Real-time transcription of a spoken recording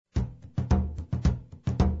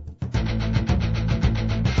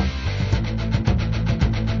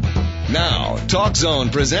Talk Zone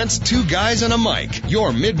presents Two Guys and a Mic,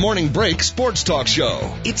 your mid-morning break sports talk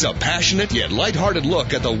show. It's a passionate yet lighthearted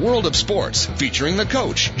look at the world of sports, featuring the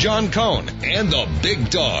coach, John Cohn, and the Bigg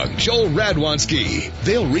Dogg, Joel Radwanski.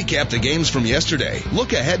 They'll recap the games from yesterday,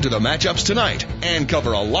 look ahead to the matchups tonight, and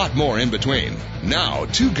cover a lot more in between. Now,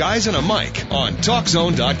 Two Guys and a Mic on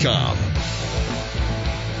TalkZone.com.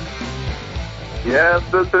 Yes,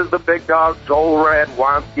 this is the Bigg Dogg Joel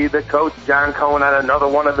Radwanski, the coach, John Cohn, on another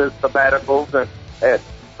one of his sabbaticals. And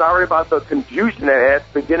sorry about the confusion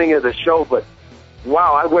at the beginning of the show, but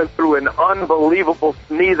wow, I went through an unbelievable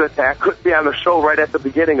sneeze attack. Couldn't be on the show right at the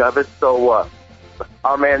beginning of it. So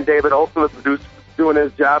our man David Olson, the producer, doing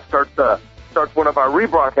his job, starts one of our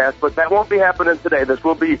rebroadcasts. But that won't be happening today. This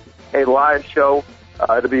will be a live show.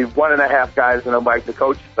 It'll be 1.5 guys and a mic. The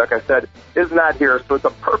coach, like I said, is not here, so it's a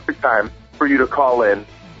perfect time for you to call in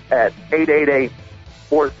at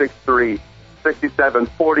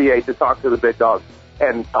 888-463-6748 to talk to the Bigg Dogg.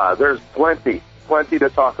 And there's plenty to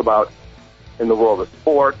talk about in the world of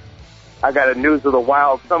sports. I got a News of the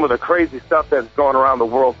Wild, some of the crazy stuff that's going around the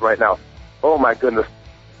world right now. Oh, my goodness.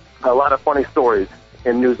 A lot of funny stories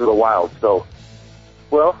in News of the Wild. So,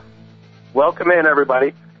 well, welcome in,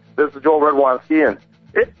 everybody. This is Joel Radwanski, and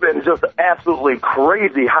it's been just absolutely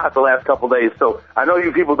crazy hot the last couple of days. So I know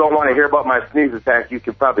you people don't want to hear about my sneeze attack. You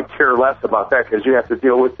can probably care less about that because you have to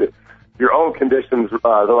deal with your own conditions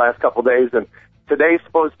the last couple of days. And today's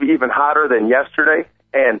supposed to be even hotter than yesterday.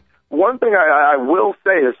 And one thing I will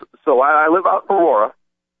say is, so I live out in Aurora,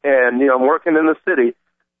 and, I'm working in the city.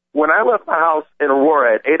 When I left my house in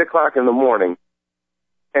Aurora at 8 o'clock in the morning,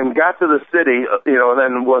 and got to the city, and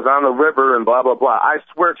then was on the river and blah, blah, blah. I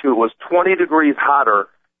swear to you, it was 20 degrees hotter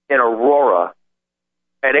in Aurora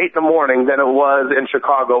at 8 in the morning than it was in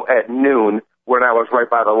Chicago at noon when I was right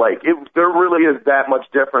by the lake. There really is that much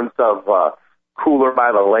difference of cooler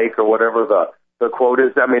by the lake or whatever the quote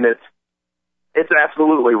is. I mean, it's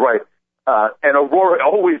absolutely right. And Aurora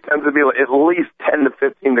always tends to be at least 10 to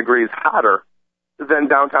 15 degrees hotter than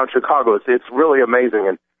downtown Chicago. It's really amazing.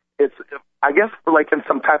 And it's, I guess, like in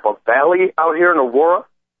some type of valley out here in Aurora,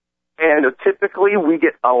 and typically we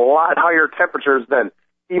get a lot higher temperatures than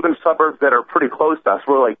even suburbs that are pretty close to us.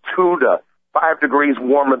 We're like 2 to 5 degrees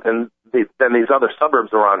warmer than these other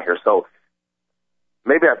suburbs around here. So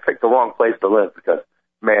maybe I picked the wrong place to live because,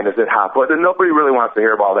 man, is it hot. But nobody really wants to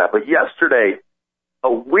hear about all that. But yesterday,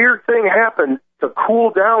 a weird thing happened to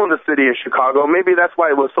cool down the city of Chicago. Maybe that's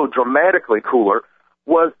why it was so dramatically cooler,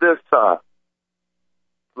 was this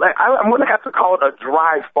I'm going to have to call it a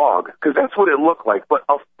dry fog, because that's what it looked like. But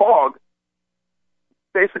a fog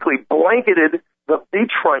basically blanketed the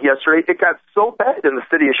beachfront yesterday. It got so bad in the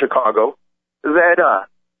city of Chicago that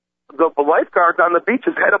the lifeguards on the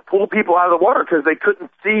beaches had to pull people out of the water because they couldn't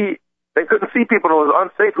see people. It was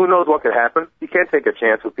unsafe. Who knows what could happen? You can't take a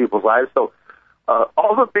chance with people's lives. So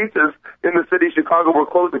all the beaches in the city of Chicago were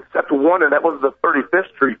closed except one, and that was the 35th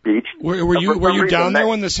Street beach. Were you down there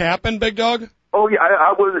when this happened, Bigg Dogg? Oh, yeah,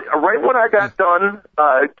 I was right when I got done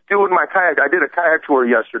doing my kayak. I did a kayak tour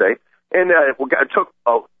yesterday, and it took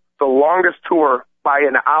the longest tour by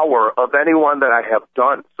an hour of anyone that I have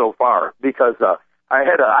done so far because I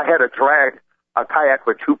had to drag a kayak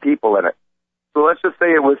with 2 people in it. So let's just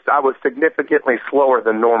say I was significantly slower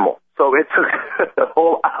than normal. So it took a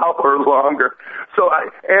whole hour longer.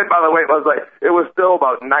 And by the way, it was still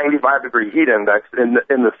about 95-degree heat index in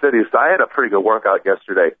the city. So I had a pretty good workout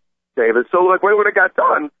yesterday, David. So like when it got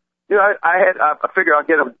done, I figured I'd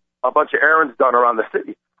get a bunch of errands done around the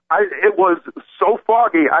city. It was so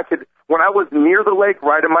foggy. When I was near the lake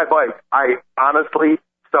riding my bike, I honestly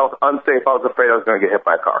felt unsafe. I was afraid I was going to get hit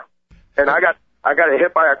by a car. And I got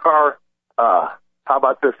hit by a car. How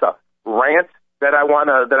about this rant that I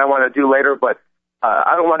wanna do later? But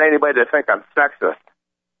I don't want anybody to think I'm sexist.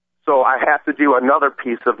 So I have to do another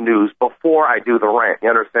piece of news before I do the rant. You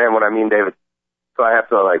understand what I mean, David? So I have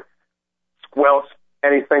to squelch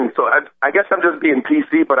anything. So I guess I'm just being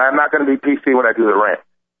PC, but I'm not going to be PC when I do the rant.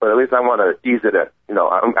 But at least I want to ease it in.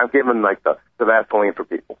 I'm giving the Vaseline for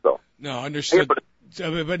people. So no, understood. But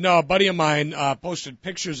no, a buddy of mine posted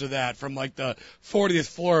pictures of that from the 40th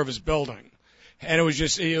floor of his building, and it was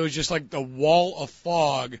just like the wall of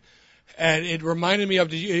fog, and it reminded me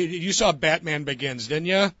of you saw Batman Begins, didn't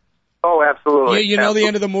you? Oh, absolutely. You know the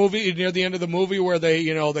end of the movie. Near the end of the movie where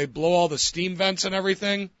they blow all the steam vents and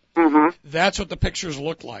everything. Mm-hmm. That's what the pictures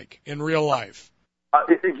look like in real life.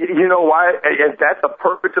 You know why? That's a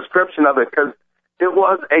perfect description of it because it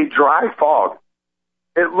was a dry fog.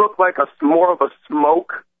 It looked like more of a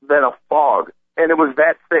smoke than a fog, and it was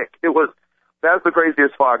that thick. That was the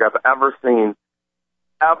craziest fog I've ever seen.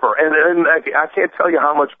 ever. And I can't tell you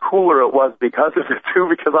how much cooler it was because of it, too,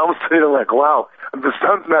 because I was sitting there like, wow, the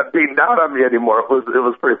sun's not beating down on me anymore. It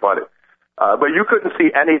was pretty funny. But you couldn't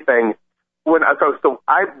see anything so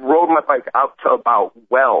I rode my bike out to about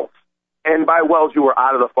Wells. And by Wells, you were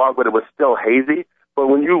out of the fog, but it was still hazy. But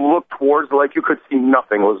when you looked towards the lake, you could see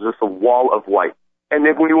nothing. It was just a wall of white. And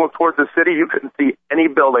then when you looked towards the city, you couldn't see any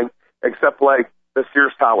building except like the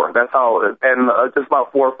Sears Tower. That's all. And just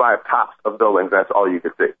about 4 or 5 tops of buildings. That's all you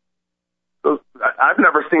could see. So I've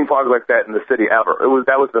never seen fog like that in the city ever.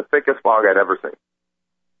 That was the thickest fog I'd ever seen.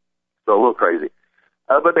 So a little crazy.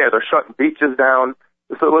 But they're shutting beaches down.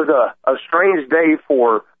 So it was a strange day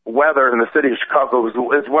for weather in the city of Chicago.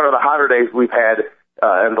 It's one of the hotter days we've had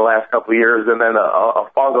in the last couple of years. And then a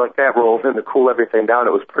fog like that rolls in to cool everything down.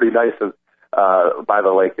 It was pretty nice by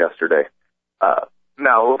the lake yesterday.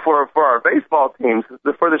 Now, for our baseball teams,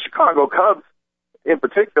 for the Chicago Cubs in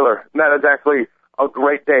particular, not exactly a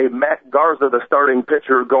great day. Matt Garza, the starting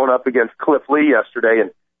pitcher, going up against Cliff Lee yesterday,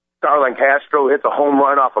 and Starlin Castro hits a home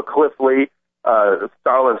run off of Cliff Lee.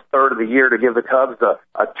 Starlin's third of the year to give the Cubs a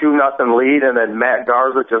 2-0 lead, and then Matt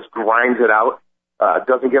Garza just grinds it out.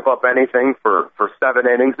 Doesn't give up anything for 7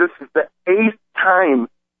 innings. This is the 8th time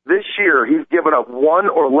this year he's given up 1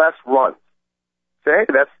 or less runs.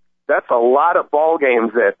 Okay, that's a lot of ball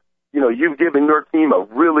games that, you've given your team a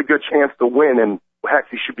really good chance to win, and heck,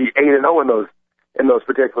 you should be 8-0 in those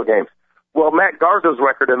particular games. Well, Matt Garza's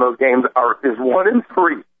record in those games is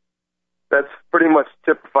 1-3. That's pretty much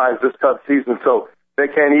typifies this Cubs season, so they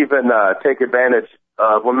can't even take advantage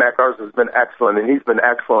of when Matt Garza's been excellent, and he's been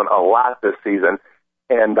excellent a lot this season.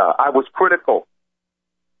 And I was critical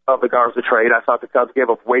of the Garza trade. I thought the Cubs gave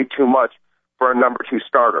up way too much for a number 2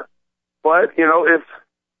 starter. But, if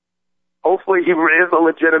hopefully he is a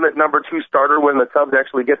legitimate number 2 starter when the Cubs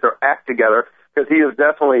actually get their act together, because he is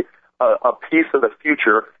definitely a piece of the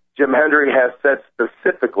future. Jim Hendry has said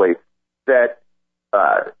specifically that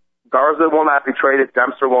Garza will not be traded,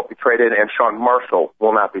 Dempster won't be traded, and Sean Marshall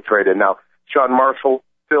will not be traded. Now, Sean Marshall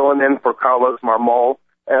filling in for Carlos Marmol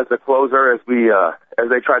as the closer as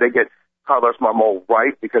they try to get Carlos Marmol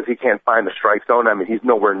right because he can't find the strike zone. I mean, he's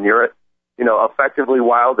nowhere near it. Effectively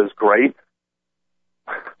Wild is great.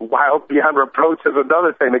 Wild beyond reproach is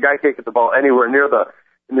another thing. The guy can't get the ball anywhere near the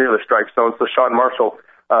strike zone, so Sean Marshall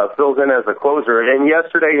fills in as a closer. And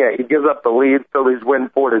yesterday, he gives up the lead. Phillies win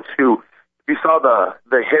 4-2. You saw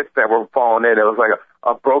the hits that were falling in. It was like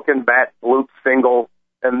a broken bat bloop single,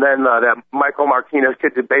 and then that Michael Martinez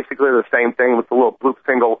kid did basically the same thing with the little bloop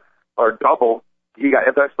single or double. He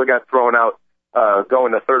eventually got thrown out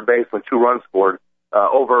going to third base when 2 runs scored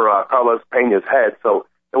over Carlos Pena's head. So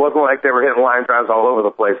it wasn't like they were hitting line drives all over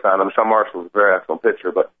the place on him. Sean Marshall was a very excellent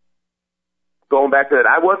pitcher, but going back to that,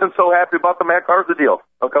 I wasn't so happy about the Matt Garza deal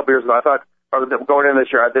a couple years ago. I thought going in this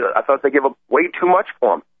year, I thought they gave up way too much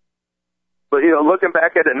for him. But, looking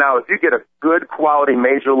back at it now, if you get a good quality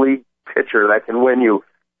major league pitcher that can win you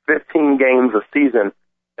 15 games a season,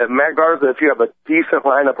 and Matt Garza, if you have a decent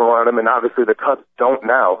lineup around him, and obviously the Cubs don't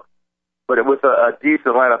now, but with a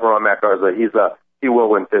decent lineup around Matt Garza, he will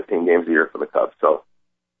win 15 games a year for the Cubs. So,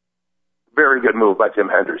 very good move by Jim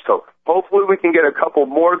Hendry. So, hopefully we can get a couple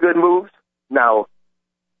more good moves. Now,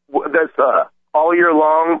 that's all year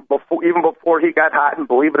long, even before he got hot, and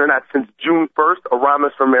believe it or not, since June 1st,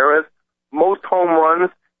 Aramis Ramirez, most home runs,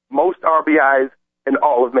 most RBIs in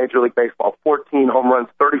all of Major League Baseball. 14 home runs,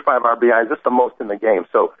 35 RBIs. That's the most in the game.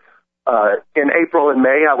 So in April and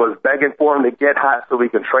May, I was begging for him to get hot so we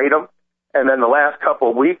can trade him. And then the last couple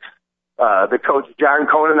of weeks, the coach John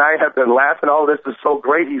Cohn and I have been laughing. Oh, this is so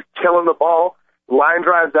great. He's killing the ball. Line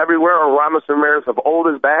drives everywhere. Aramis Ramirez of old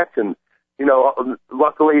is back. And,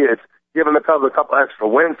 luckily it's given the Cubs a couple extra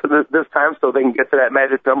wins for this time so they can get to that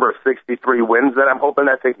magic number of 63 wins that I'm hoping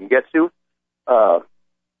that they can get to.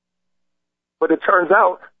 But it turns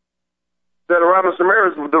out that Aramis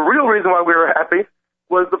Ramirez, the real reason why we were happy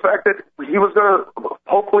was the fact that he was going to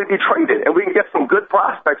hopefully be traded and we can get some good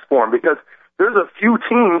prospects for him because there's a few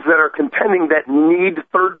teams that are contending that need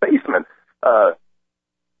third baseman. The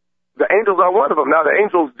Angels are one of them. Now, the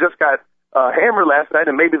Angels just got hammered last night,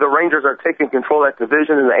 and maybe the Rangers are taking control of that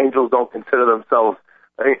division and the Angels don't consider themselves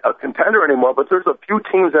a contender anymore, but there's a few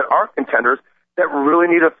teams that are contenders that really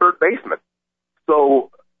need a third baseman.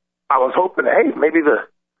 So I was hoping, hey, maybe the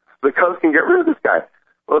Cubs can get rid of this guy.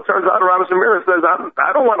 Well, it turns out Aramis Ramirez says,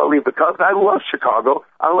 I don't want to leave the Cubs. I love Chicago.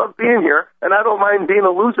 I love being here, and I don't mind being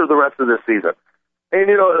a loser the rest of this season. And,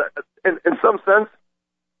 in some sense,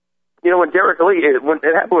 when it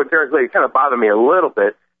happened with Derek Lee, it kind of bothered me a little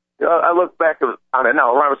bit. I look back on it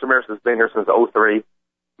now. Aramis Ramirez has been here since '03.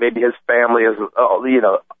 Maybe his family is,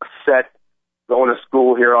 set going to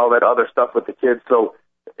school here, all that other stuff with the kids. So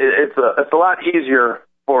it's a lot easier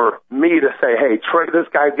for me to say, hey, trade this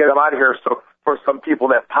guy, get him out of here. So for some people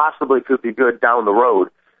that possibly could be good down the road,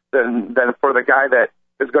 than for the guy that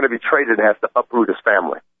is going to be traded and has to uproot his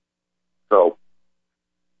family. So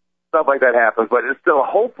stuff like that happens, but it's still,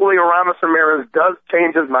 hopefully Aramis Ramirez does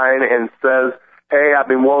change his mind and says, hey, I've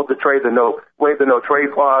been willing to waive the no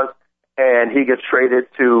trade clause, and he gets traded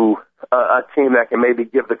to a team that can maybe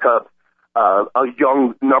give the Cubs a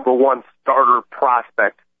young number one starter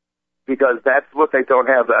prospect, because that's what they don't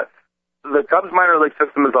have. The Cubs minor league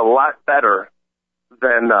system is a lot better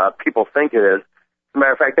than people think it is. As a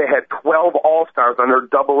matter of fact, they had 12 All-Stars on their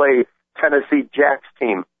Double-A Tennessee Jacks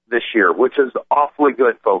team this year, which is awfully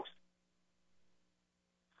good, folks.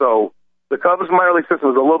 So the Cubs minor league system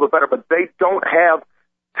is a little bit better, but they don't have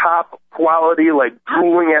top quality, like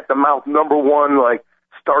drooling at the mouth, number one, like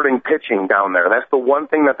starting pitching down there. That's the one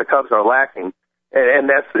thing that the Cubs are lacking. And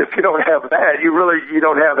that's, if you don't have that, you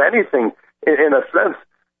don't have anything in a sense.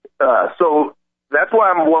 So that's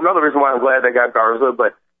why another reason why I'm glad they got Garza,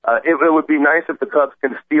 but it would be nice if the Cubs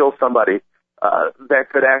can steal somebody that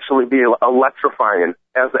could actually be electrifying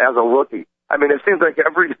as a rookie. I mean, it seems like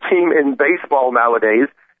every team in baseball nowadays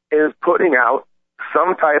is putting out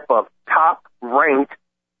some type of top-ranked,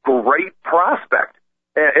 great prospect.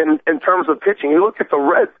 And in terms of pitching, you look at the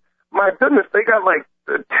Reds, my goodness, they got like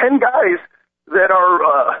 10 guys that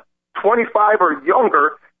are 25 or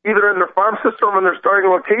younger, either in their farm system or in their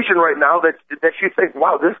starting rotation right now, that you think,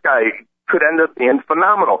 wow, this guy could end up being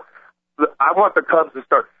phenomenal. I want the Cubs to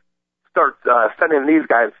start sending these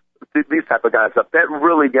type of guys up. That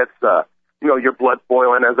really gets your blood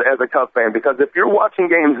boiling as a Cub fan, because if you're watching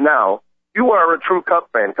games now, you are a true Cub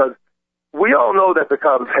fan, because we all know that the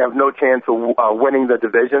Cubs have no chance of winning the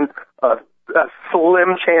division, a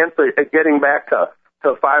slim chance of getting back to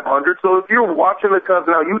 500. So if you're watching the Cubs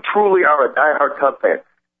now, you truly are a diehard Cub fan.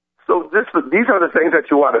 So these are the things that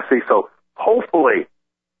you want to see. So hopefully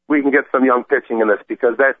we can get some young pitching in this,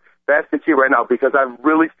 because that's the key right now, because I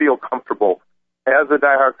really feel comfortable as a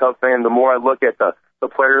diehard Cub fan. The more I look at the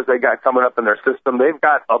players they got coming up in their system, they've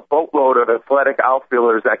got a boatload of athletic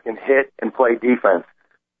outfielders that can hit and play defense.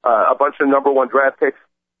 A bunch of number one draft picks,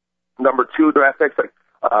 number two draft picks, like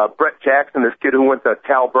Brett Jackson, this kid who went to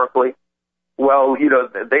Cal Berkeley. Well,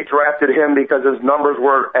 they drafted him because his numbers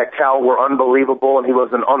at Cal were unbelievable, and he was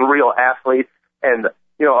an unreal athlete. And,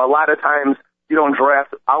 a lot of times you don't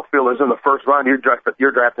draft outfielders in the first round. You're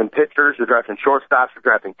drafting pitchers, you're drafting shortstops, you're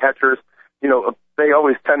drafting catchers. They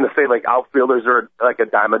always tend to say, like, outfielders are like a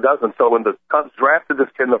dime a dozen. So when the Cubs drafted this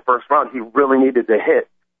kid in the first round, he really needed to hit.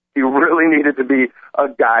 He really needed to be a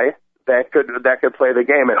guy that could play the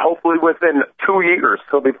game. And hopefully within 2 years,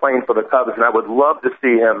 he'll be playing for the Cubs. And I would love to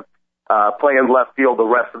see him play in left field the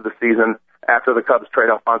rest of the season after the Cubs trade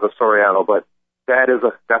Alfonso Soriano. But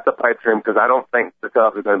that's a pipe dream, because I don't think the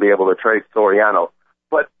Cubs are going to be able to trade Soriano.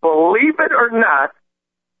 But believe it or not,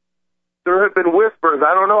 there have been whispers,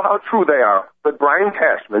 I don't know how true they are, but Brian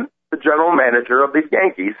Cashman, the general manager of the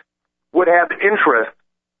Yankees, would have interest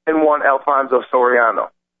in one Alfonso Soriano.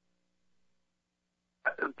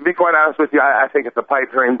 To be quite honest with you, I think it's a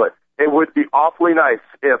pipe dream, but it would be awfully nice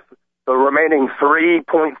if the remaining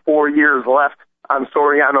 3.4 years left on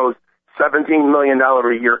Soriano's $17 million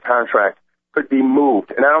a year contract could be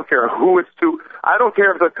moved. And I don't care who it's to. I don't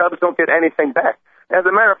care if the Cubs don't get anything back. As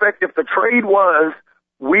a matter of fact, if the trade was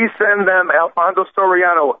we send them Alfonso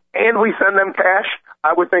Soriano and we send them cash,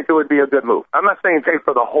 I would think it would be a good move. I'm not saying pay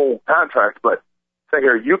for the whole contract, but say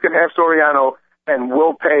here, you can have Soriano and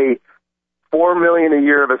we'll pay $4 million a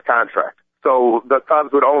year of his contract. So the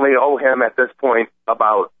Cubs would only owe him at this point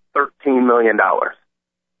about $13 million.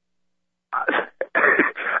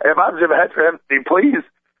 If I'm Jim Hedger, please,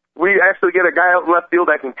 we actually get a guy out in left field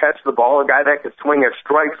that can catch the ball, a guy that could swing at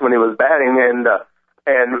strikes when he was batting, and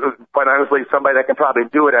quite honestly, somebody that can probably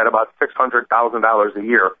do it at about $600,000 a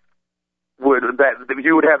year.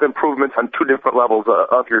 You would have improvements on two different levels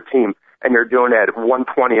of your team, and you're doing it at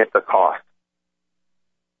 1/20th the cost.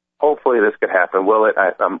 Hopefully this could happen. Will it?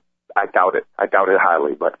 I doubt it. I doubt it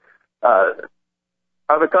highly. But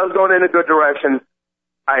are the Cubs going in a good direction?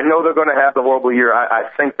 I know they're going to have the horrible year. I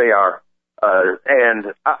think they are.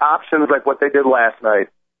 And options like what they did last night,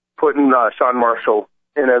 putting Sean Marshall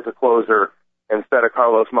in as a closer instead of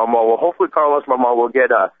Carlos Marmol. Well, hopefully Carlos Marmol will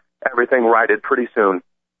get everything righted pretty soon.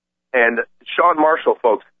 And Sean Marshall,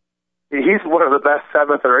 folks, he's one of the best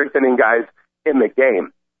seventh or eighth inning guys in the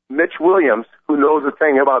game. Mitch Williams, who knows a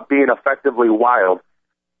thing about being effectively wild,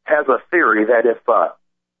 has a theory that if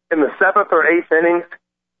in the seventh or eighth innings,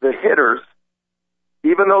 the hitters,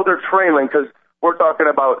 even though they're trailing, because we're talking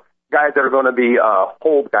about guys that are going to be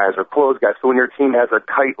hold guys or close guys. So when your team has a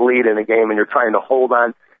tight lead in a game and you're trying to hold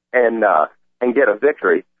on and get a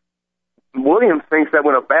victory, Williams thinks that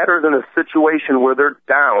when a batter's in a situation where they're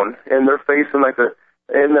down and they're facing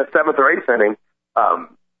in the seventh or eighth inning,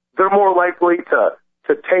 they're more likely to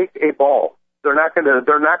take a ball. They're not going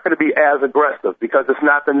to be as aggressive because it's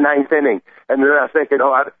not the ninth inning, and they're not thinking,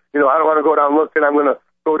 I don't want to go down looking. I'm going to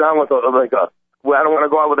go down with I don't want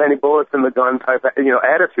to go out with any bullets in the gun type,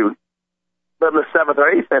 attitude. But in the seventh or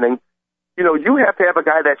eighth inning, you have to have a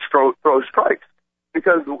guy that throws strikes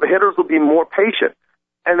because hitters will be more patient.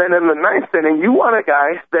 And then in the ninth inning, you want a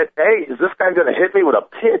guy that, hey, is this guy going to hit me with a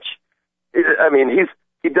pitch? I mean,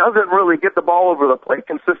 he doesn't really get the ball over the plate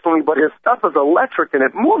consistently, but his stuff is electric and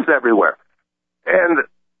it moves everywhere. And,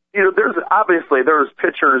 there's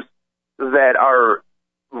pitchers that are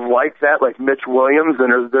like that, like Mitch Williams,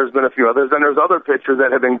 and there's been a few others, and there's other pitchers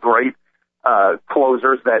that have been great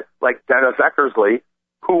closers like Dennis Eckersley,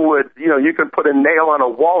 who would, you could put a nail on a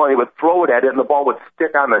wall and he would throw it at it and the ball would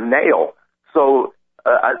stick on the nail. So,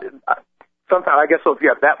 sometimes I guess so if you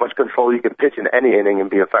have that much control, you can pitch in any inning and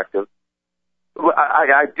be effective.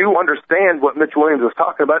 I do understand what Mitch Williams is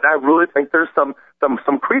talking about. I really think there's some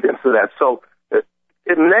credence to that. So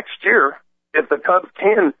next year, if the Cubs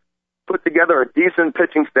can put together a decent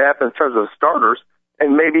pitching staff in terms of starters,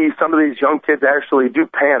 and maybe some of these young kids actually do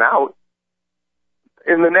pan out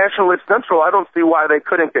in the National League Central, I don't see why they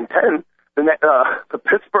couldn't contend. The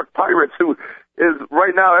Pittsburgh Pirates, who is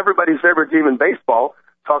right now everybody's favorite team in baseball,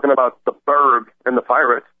 talking about the Berg and the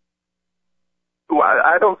Pirates.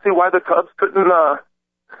 I don't see why the Cubs couldn't.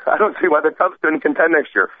 I don't see why the Cubs couldn't contend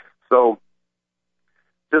next year. So,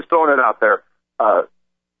 just throwing it out there,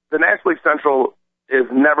 the National League Central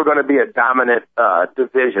is never going to be a dominant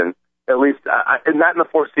division, at least not in the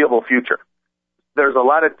foreseeable future. There's a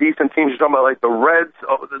lot of decent teams. You're talking about like the Reds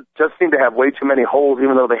just seem to have way too many holes,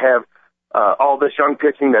 even though they have all this young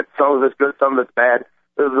pitching that some of it's good, some of it's bad.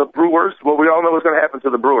 The Brewers, well, we all know what's going to happen to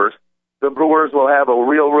the Brewers. The Brewers will have a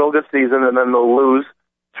real good season, and then they'll lose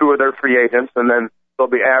two of their free agents, and then they'll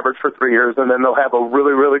be average for 3 years, and then they'll have a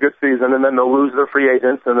really good season, and then they'll lose their free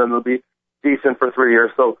agents, and then they'll be decent for 3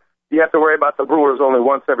 years. So you have to worry about the Brewers only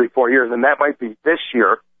once every 4 years, and that might be this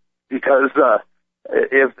year because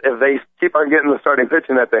if they keep on getting the starting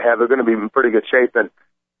pitching that they have, they're going to be in pretty good shape. And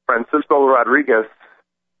Francisco Rodriguez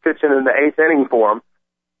pitching in the eighth inning for them,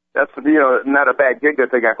 that's not a bad gig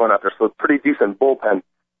that they got going out there. So it's pretty decent bullpen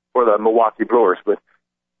for the Milwaukee Brewers.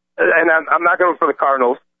 And I'm not going for the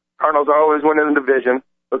Cardinals. Cardinals are always winning the division.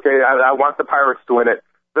 Okay, I want the Pirates to win it.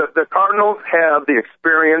 The Cardinals have the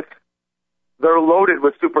experience. They're loaded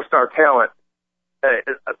with superstar talent,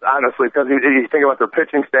 honestly, because you think about their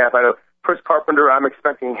pitching staff. I know Chris Carpenter, I'm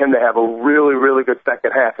expecting him to have a really good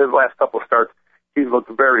second half. His last couple of starts, he's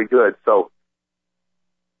looked very good. So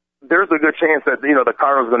there's a good chance that, the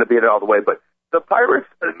Cardinals are going to beat it all the way. But the Pirates,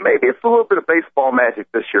 maybe it's a little bit of baseball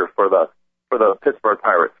magic this year for the Pittsburgh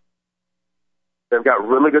Pirates. They've got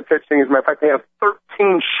really good pitching. As a matter of fact, they have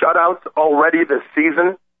 13 shutouts already this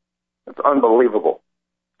season. It's unbelievable.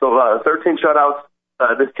 So 13 shutouts.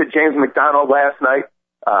 This kid James McDonald last night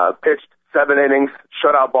pitched 7 innings,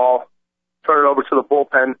 shutout ball, turned it over to the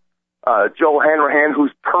bullpen. Joel Hanrahan,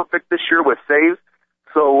 who's perfect this year with saves.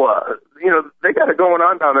 So, they got it going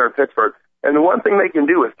on down there in Pittsburgh. And the one thing they can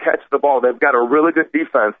do is catch the ball. They've got a really good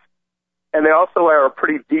defense. And they also are a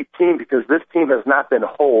pretty deep team because this team has not been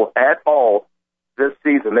whole at all this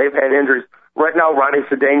season. They've had injuries. Right now, Ronnie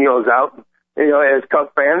Cedeno is out. As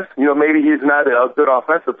Cubs fans, maybe he's not a good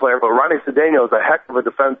offensive player, but Ronnie Cedeno is a heck of a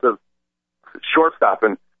defensive shortstop.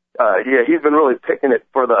 And, he's been really picking it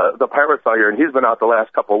for the Pirates all year. And he's been out the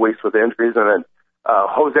last couple of weeks with injuries. And then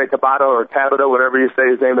Jose Tabata or Tabata, whatever you say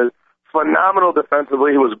his name is, phenomenal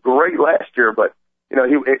defensively. He was great last year, but,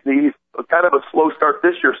 he's kind of a slow start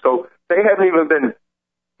this year. So they haven't even been,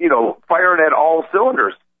 firing at all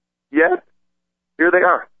cylinders yet. Here they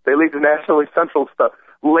are. They lead the National League Central stuff.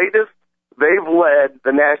 Latest, they've led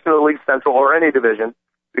the National League Central or any division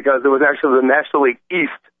because it was actually the National League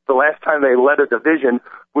East the last time they led a division,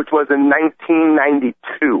 which was in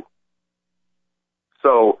 1992.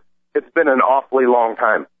 So it's been an awfully long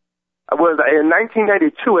time. Was in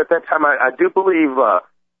 1992 at that time, I do believe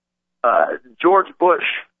George H. Bush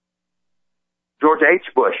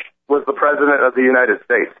was the president of the United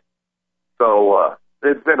States. So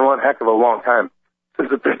it's been one heck of a long time since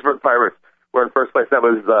the Pittsburgh Pirates were in first place. That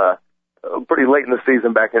was pretty late in the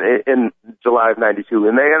season back in July of 92.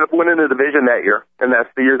 And they ended up winning the division that year, and that's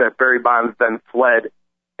the year that Barry Bonds then fled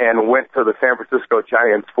and went to the San Francisco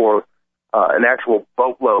Giants for an actual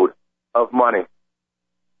boatload of money.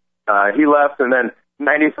 He left, and then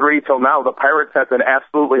 '93 till now, the Pirates have been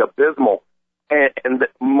absolutely abysmal. And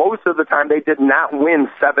most of the time they did not win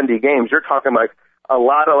 70 games. You're talking like a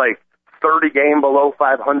lot of like 30 game below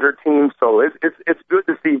 500 teams. So it's good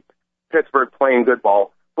to see Pittsburgh playing good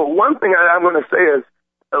ball. But one thing I'm going to say is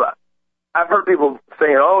I've heard people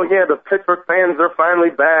saying, oh, yeah, the Pittsburgh fans, they're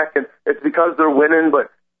finally back, and it's because they're winning. But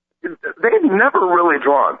they've never really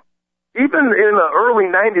drawn. Even in the early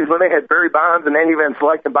 90s when they had Barry Bonds and Andy Van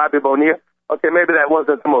Slyke and Bobby Bonilla, okay, maybe that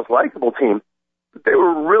wasn't the most likable team. They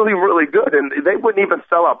were really, really good, and they wouldn't even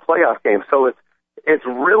sell out playoff games, so it's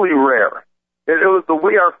really rare. It was the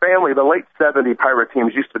We Are Family, the late 70 Pirate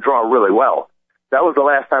teams used to draw really well. That was the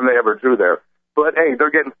last time they ever drew there. But, hey,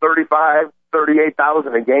 they're getting 35,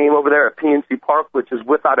 38,000 a game over there at PNC Park, which is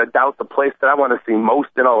without a doubt the place that I want to see most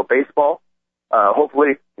in all of baseball.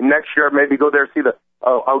 Hopefully next year maybe go there and see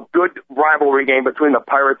a good rivalry game between the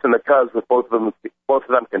Pirates and the Cubs with both of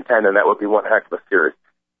them contending. That would be one heck of a series.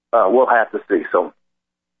 We'll have to see. So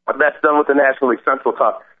that's done with the National League Central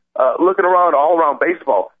talk. Looking around all around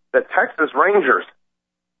baseball, the Texas Rangers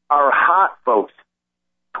are hot, folks.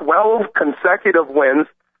 12 consecutive wins.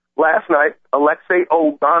 Last night, Alexei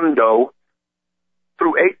Ogando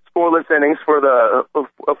threw 8 scoreless innings for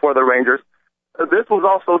the Rangers. This was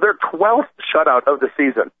also their 12th shutout of the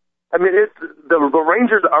season. I mean, the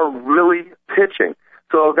Rangers are really pitching.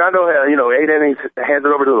 So Ogando had 8 innings, hands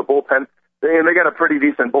it over to the bullpen. And they got a pretty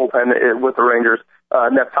decent bullpen with the Rangers.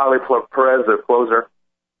 Neftali Perez, their closer.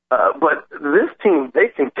 But this team, they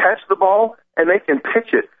can catch the ball and they can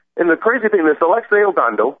pitch it. And the crazy thing is, Alexei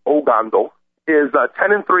Ogando is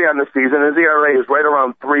 10-3 on the season. His ERA is right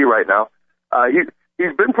around 3 right now.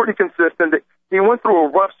 He's been pretty consistent. He went through a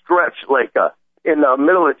rough stretch in the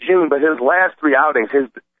middle of June, but his last 3 outings,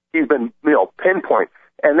 he's been pinpoint,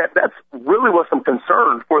 and that's really was some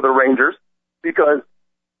concern for the Rangers because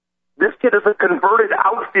this kid is a converted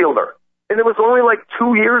outfielder, and it was only like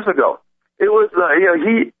 2 years ago. It was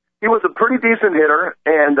he was a pretty decent hitter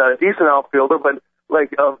and a decent outfielder, but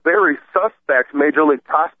like a very suspect major league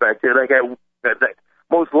prospect. That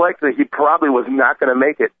most likely he probably was not going to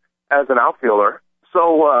make it as an outfielder.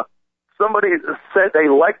 So somebody said they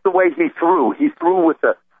liked the way he threw. He threw with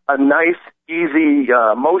a nice, easy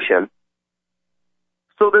motion.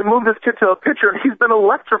 So they moved this kid to a pitcher, and he's been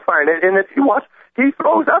electrifying it. And if you watch, he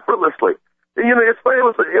throws effortlessly. It's funny.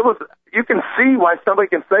 It was. You can see why somebody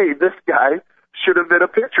can say this guy should have been a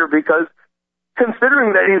pitcher because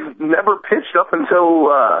considering that he's never pitched up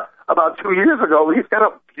until about 2 years ago, he's got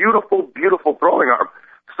a beautiful, beautiful throwing arm.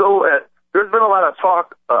 So there's been a lot of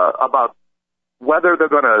talk about whether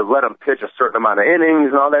they're going to let him pitch a certain amount of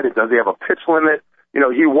innings and all that. Does he have a pitch limit?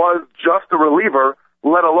 He was just a reliever,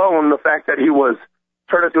 let alone the fact that he was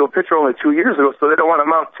turned into a pitcher only 2 years ago, so they don't want to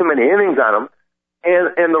mount too many innings on him.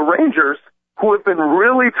 And the Rangers, who have been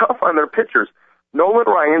really tough on their pitchers, Nolan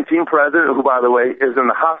Ryan, team president, who, by the way, is in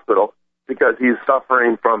the hospital because he's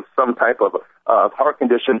suffering from some type of heart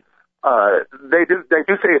condition, they do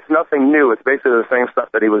say it's nothing new. It's basically the same stuff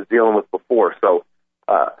that he was dealing with before. So,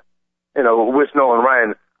 wish Nolan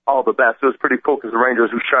Ryan all the best. It was pretty cool because the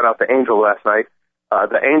Rangers, who shut out the Angels last night,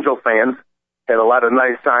 the Angel fans had a lot of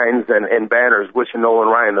nice signs and banners wishing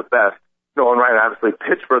Nolan Ryan the best. Nolan Ryan obviously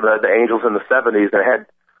pitched for the Angels in the 70s and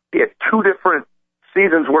he had 2 different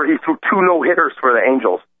seasons where he threw 2 no-hitters for the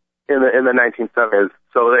Angels in the 1970s.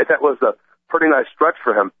 So that was a pretty nice stretch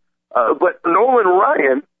for him. But Nolan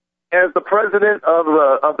Ryan, as the president of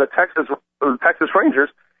the Texas Rangers,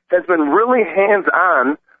 has been really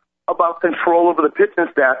hands-on about control over the pitching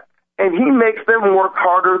staff, and he makes them work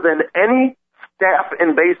harder than any staff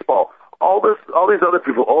in baseball. All these other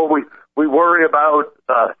people, we worry about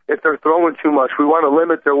if they're throwing too much. We want to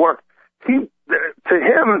limit their work. To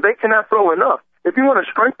him, they cannot throw enough. If you want to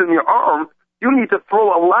strengthen your arm, you need to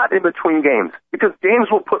throw a lot in between games because games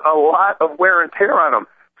will put a lot of wear and tear on them.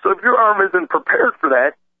 So if your arm isn't prepared for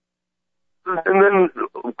that, and then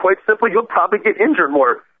quite simply, you'll probably get injured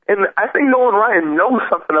more. And I think Nolan Ryan knows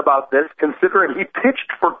something about this, considering he pitched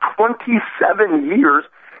for 27 years,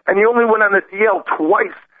 and he only went on the DL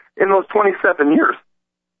twice in those 27 years.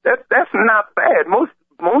 That's not bad. Most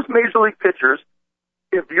major league pitchers,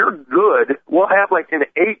 if you're good, will have like an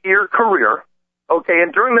 8-year career, okay,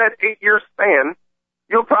 and during that 8-year span,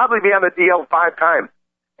 you'll probably be on the DL 5 times.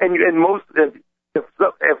 And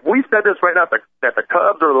if we said this right now, that the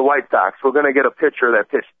Cubs or the White Sox were going to get a pitcher that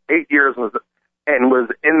pitched 8 years and was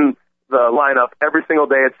in the lineup every single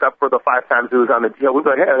day except for the 5 times he was on the DL, we'd be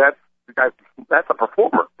like, hey, that's a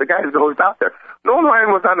performer. The guy who's out there. Nolan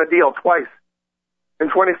Ryan was on the DL twice in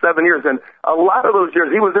 27 years, and a lot of those years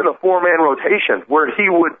he was in a 4-man rotation where he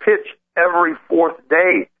would pitch every 4th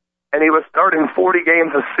day. and he was starting 40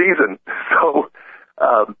 games a season. So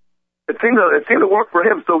it seemed to work for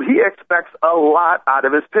him. So he expects a lot out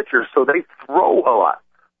of his pitchers, so they throw a lot.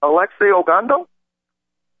 Alexei Ogando?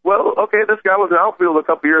 Well, okay, this guy was an outfielder a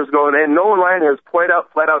couple years ago, and Nolan Ryan has flat out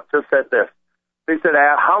just said this. They said,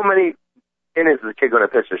 how many innings is the kid going to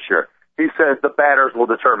pitch this year? He says the batters will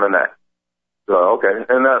determine that. So, okay.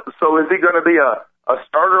 And so is he going to be a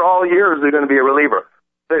starter all year, or is he going to be a reliever?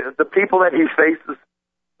 The people that he faces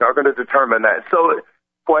are going to determine that. So,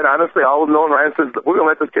 quite honestly, all of Nolan Ryan says, we're going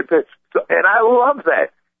to let this kid pitch. So, and I love that.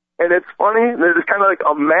 And it's funny. It's kind of like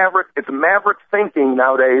a maverick. It's maverick thinking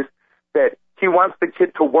nowadays that he wants the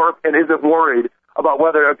kid to work and isn't worried about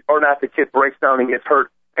whether or not the kid breaks down and gets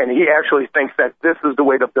hurt. And he actually thinks that this is the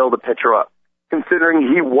way to build a pitcher up,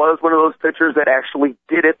 considering he was one of those pitchers that actually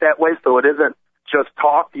did it that way, so it isn't just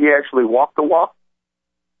talk. He actually walked the walk.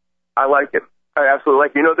 I like it. I absolutely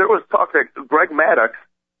like it. You know, there was talk that Greg Maddux,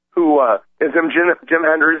 who is in Jim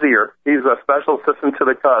Hendry's ear, he's a special assistant to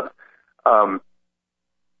the Cubs.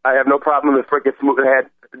 I have no problem if Rick gets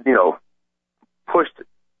pushed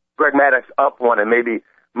Greg Maddux up one and maybe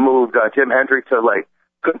moved Jim Hendry to, like,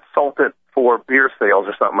 consultant for beer sales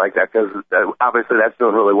or something like that, because obviously that's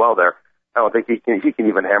doing really well there. I don't think he can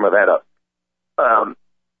even hammer that up. But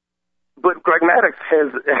Greg Maddux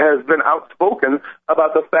has been outspoken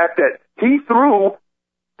about the fact that he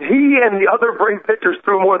and the other Brave pitchers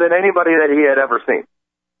threw more than anybody that he had ever seen.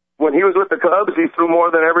 When he was with the Cubs, he threw more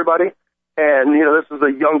than everybody. And, you know, this is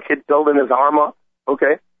a young kid building his arm up,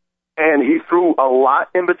 okay? And he threw a lot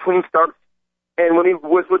in between starts. And when he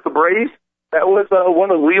was with the Braves, that was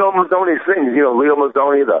one of Leo Mazzoni's things. You know, Leo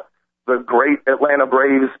Mazzoni, the great Atlanta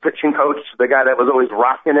Braves pitching coach, the guy that was always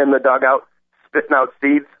rocking in the dugout, spitting out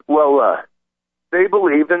seeds. Well, they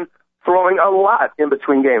believed in throwing a lot in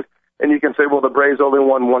between games. And you can say, well, the Braves only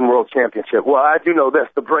won one world championship. Well, I do know this.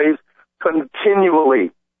 The Braves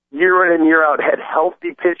continually, year in and year out, had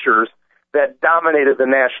healthy pitchers that dominated the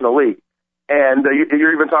National League. And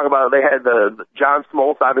you're even talking about, they had the John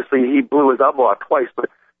Smoltz. Obviously, he blew his elbow out twice. But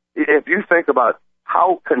if you think about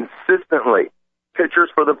how consistently pitchers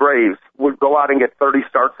for the Braves would go out and get 30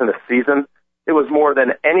 starts in a season, it was more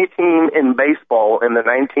than any team in baseball in the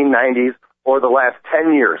 1990s or the last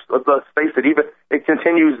 10 years. Let's face it, even it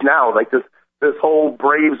continues now. Like this whole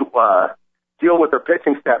Braves deal with their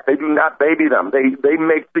pitching staff. They do not baby them. They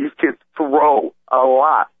make these kids throw a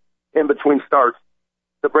lot in between starts.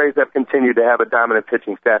 The Braves have continued to have a dominant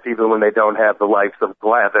pitching staff, even when they don't have the likes of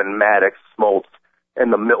Glavine, Maddox, Smoltz,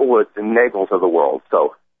 and the Millwoods and Nagels of the world.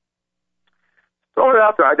 So, throwing it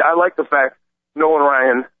out there, I like the fact Nolan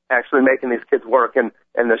Ryan actually making these kids work and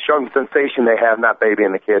the showing sensation they have, not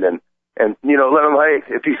babying the kid. And you know, let them, hey,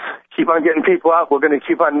 if you keep on getting people out, we're going to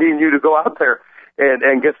keep on needing you to go out there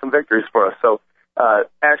and get some victories for us. So,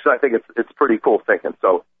 actually, I think it's pretty cool thinking.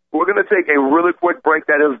 So, we're going to take a really quick break.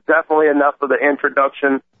 That is definitely enough of the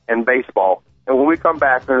introduction in baseball. And when we come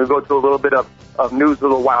back, we're going to go to a little bit of news of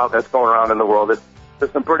the wild that's going around in the world.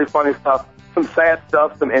 There's some pretty funny stuff, some sad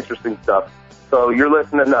stuff, some interesting stuff. So you're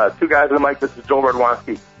listening to Two Guys in the Mic. This is Joel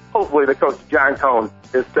Radwanski. Hopefully the coach, John Cohn,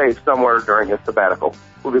 is safe somewhere during his sabbatical.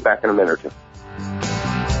 We'll be back in a minute or two.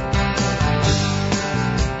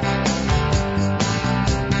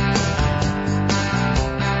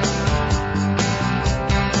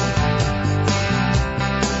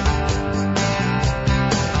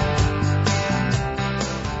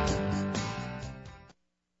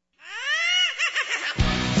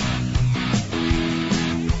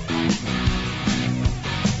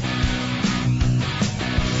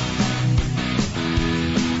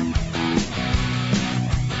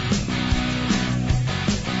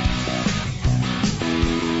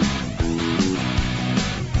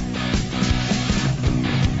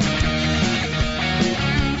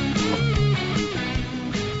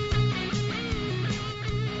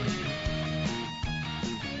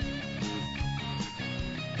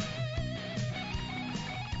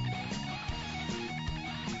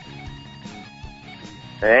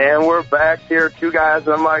 And we're back here, Two Guys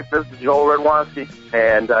on the Mic. This is Joel Radwanski,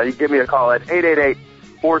 and you give me a call at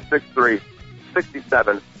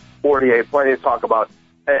 888-463-6748. Plenty to talk about.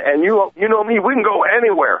 And you know me, we can go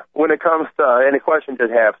anywhere when it comes to any questions you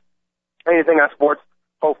have. Anything on sports,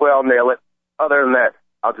 hopefully I'll nail it. Other than that,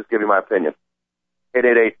 I'll just give you my opinion.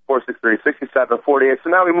 888-463-6748.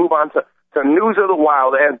 So now we move on to news of the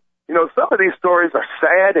wild. And, you know, some of these stories are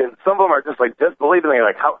sad, and some of them are just like disbelieving. They're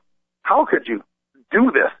like, how could you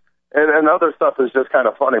do this? And other stuff is just kind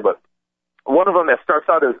of funny, but one of them that starts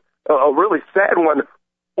out as a really sad one,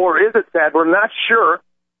 or is it sad? We're not sure,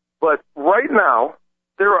 but right now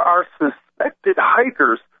there are suspected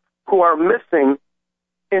hikers who are missing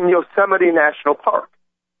in Yosemite National Park.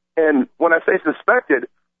 And when I say suspected,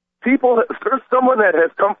 there's someone that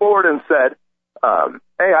has come forward and said,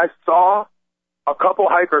 hey, I saw a couple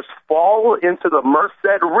hikers fall into the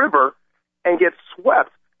Merced River and get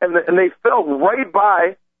swept, and they fell right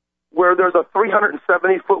by where there's a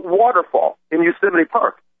 370-foot waterfall in Yosemite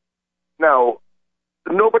Park. Now,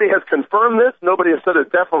 nobody has confirmed this. Nobody has said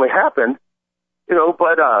it definitely happened,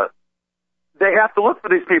 but they have to look for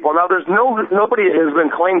these people. Now, nobody has been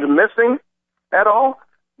claimed missing at all,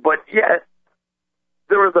 but yet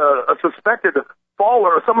there was a suspected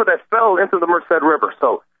faller or someone that fell into the Merced River.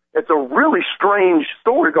 So it's a really strange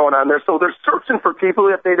story going on there. So they're searching for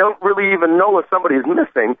people that they don't really even know if somebody's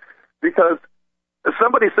missing, because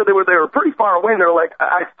somebody said they were pretty far away, and they're like,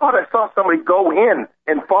 I thought I saw somebody go in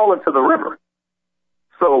and fall into the river.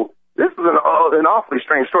 So this is an awfully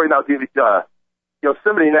strange story. Now,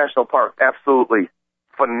 Yosemite National Park, absolutely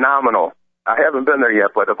phenomenal. I haven't been there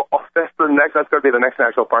yet, but that's going to be the next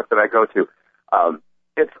national park that I go to.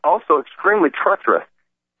 It's also extremely treacherous.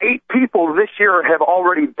 8 people this year have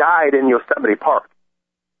already died in Yosemite Park,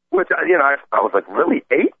 which, I was like, really,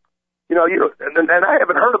 8? And I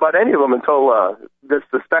haven't heard about any of them until the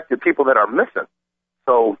suspected people that are missing.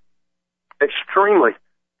 So extremely,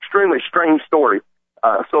 extremely strange story.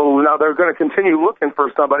 So now they're going to continue looking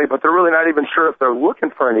for somebody, but they're really not even sure if they're looking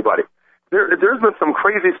for anybody. There's been some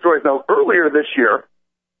crazy stories. Now, earlier this year,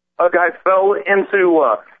 a guy fell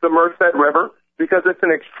into the Merced River because it's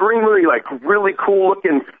an extremely, really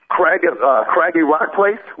cool-looking craggy rock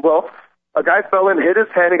place. Well, a guy fell in, hit his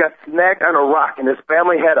head, and got snagged on a rock, and his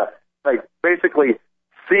family had to, basically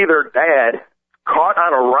see their dad caught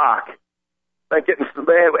on a rock, as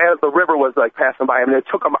the river was, passing by him. And it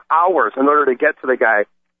took them hours in order to get to the guy,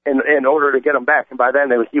 in order to get him back, and by then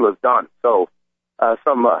he was done. So, you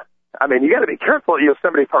got to be careful at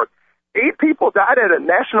Yosemite Park. 8 people died at a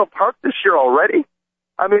national park this year already.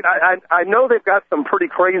 I know they've got some pretty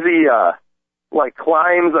crazy,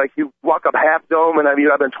 climbs, you walk up Half Dome, and I've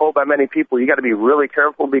been told by many people you got to be really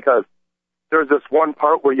careful because there's this one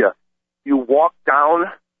part where you walk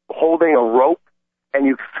down holding a rope and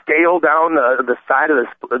you scale down the side of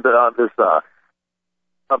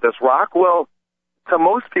this rock. Well, to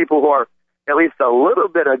most people who are at least a little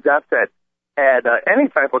bit adept at any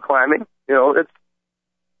type of climbing,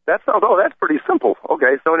 that's pretty simple.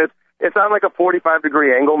 Okay, so it's on a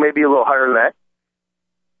 45-degree angle, maybe a little higher than that.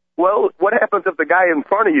 Well, what happens if the guy in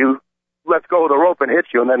front of you lets go of the rope and hits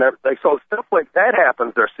you? And then so stuff like that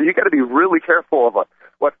happens there. So you got to be really careful of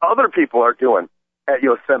what other people are doing at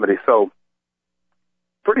Yosemite. So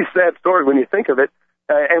pretty sad story when you think of it.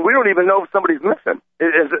 And we don't even know if somebody's missing.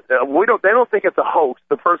 They don't think it's a hoax.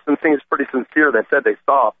 The person seems pretty sincere that said they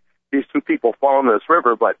saw these 2 people fall into this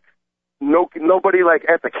river, but nobody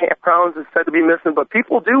at the campgrounds is said to be missing. But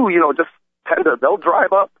people do, just they'll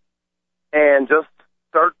drive up and just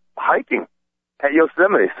start hiking at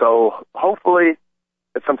Yosemite. So hopefully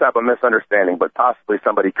it's some type of misunderstanding, but possibly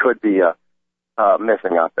somebody could be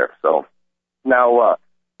missing out there. So now,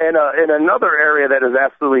 in another area that is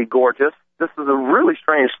absolutely gorgeous, this is a really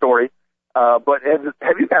strange story, but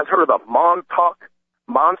have you guys heard of the Montauk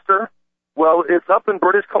Monster? Well, it's up in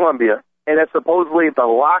British Columbia, and it's supposedly the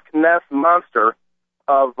Loch Ness Monster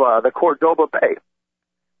of the Cordoba Bay.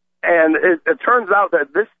 And it turns out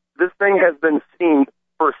that this thing has been seen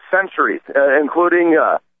for centuries, including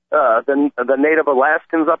the Native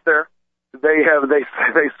Alaskans up there. They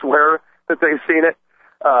swear that they've seen it.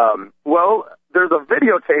 Well, there's a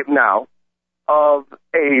videotape now of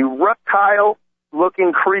a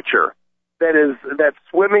reptile-looking creature that's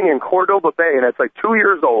swimming in Cordoba Bay, and it's 2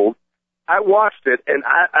 years old. I watched it, and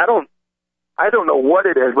I don't know what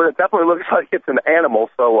it is, but it definitely looks like it's an animal.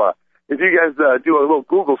 So if you guys do a little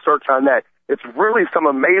Google search on that, it's really some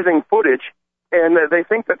amazing footage. And they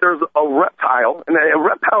think that there's a reptile, and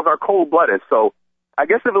reptiles are cold-blooded. So I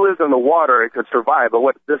guess if it lives in the water, it could survive. But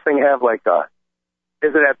what does this thing have?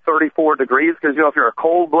 Is it at 34 degrees? Because if you're a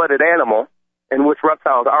cold-blooded animal, and which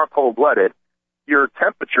reptiles are cold-blooded, your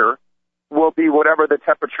temperature will be whatever the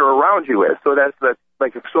temperature around you is. So that's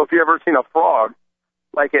so if you ever seen a frog,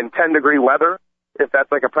 in 10-degree weather, if that's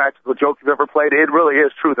a practical joke you've ever played, it really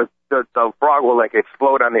is true that the frog will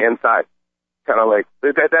explode on the inside. Kind of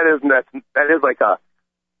that isn't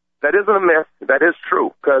a myth. That is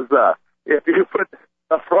true, because if you put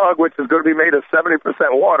a frog, which is going to be made of 70%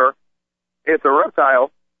 water, it's a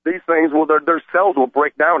reptile. These things their cells will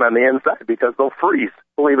break down on the inside because they'll freeze,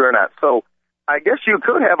 believe it or not. So I guess you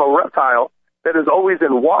could have a reptile that is always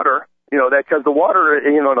in water, because the water,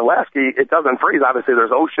 in Alaska, it doesn't freeze. Obviously,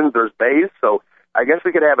 there's oceans, there's bays, so I guess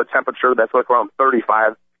we could have a temperature that's around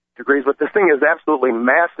 35 degrees, but this thing is absolutely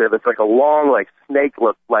massive. It's like a long, like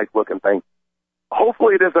snake-like looking thing.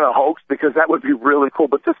 Hopefully it isn't a hoax, because that would be really cool.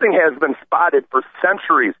 But this thing has been spotted for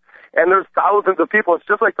centuries, and there's thousands of people. It's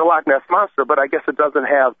just like the Loch Ness Monster, but I guess it doesn't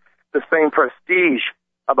have the same prestige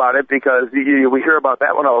about it, because we hear about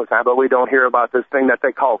that one all the time, but we don't hear about this thing that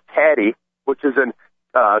they call Caddy, which is in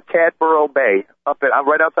Cadborough Bay,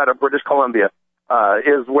 right outside of British Columbia,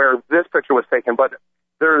 is where this picture was taken. But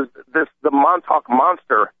there's the Montauk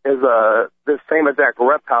Monster is this same exact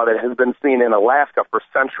reptile that has been seen in Alaska for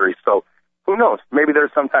centuries. So who knows? Maybe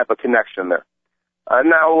there's some type of connection there.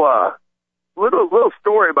 Now, little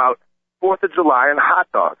story about 4th of July and hot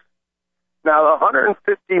dogs. Now,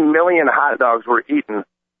 150 million hot dogs were eaten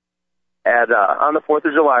on the 4th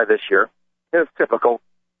of July this year. It's typical.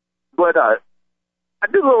 But I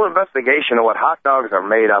did a little investigation of what hot dogs are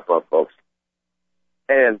made up of, folks.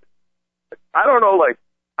 And I don't know,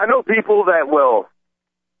 I know people that will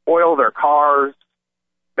oil their cars,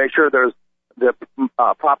 make sure there's the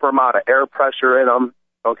proper amount of air pressure in them.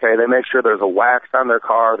 Okay, they make sure there's a wax on their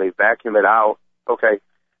car, they vacuum it out. Okay,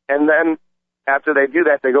 and then after they do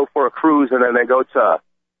that, they go for a cruise, and then they go to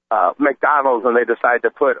McDonald's, and they decide to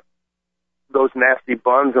put those nasty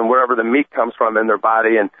buns and wherever the meat comes from in their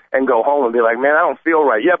body and go home and be like, man, I don't feel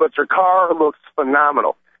right. Yeah, but your car looks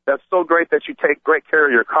phenomenal. That's so great that you take great care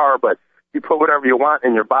of your car, but you put whatever you want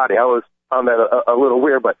in your body. I always found that a little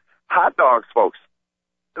weird. But hot dogs, folks,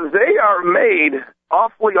 they are made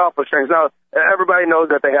awfully strange. Now, everybody knows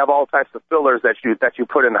that they have all types of fillers that you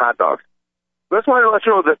put in hot dogs. But I just wanted to let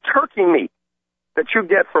you know the turkey meat that you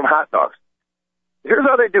get from hot dogs. Here's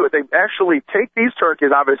how they do it. They actually take these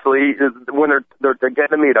turkeys, obviously, when they're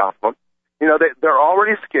getting the meat off them. You know, they're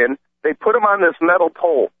already skinned. They put them on this metal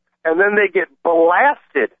pole, and then they get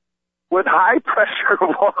blasted with high-pressure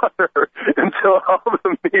water until all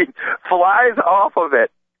the meat flies off of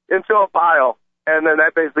it into a pile, and then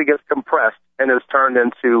that basically gets compressed and is turned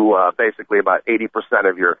into basically about 80%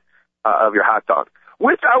 of your hot dog.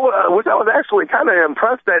 Which I was actually kind of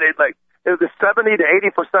impressed that the 70 to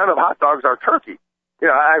 80% of hot dogs are turkey. You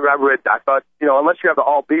know, I thought, you know, unless you have the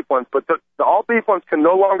all beef ones, but the all beef ones can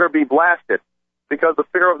no longer be blasted because of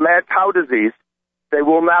fear of mad cow disease. They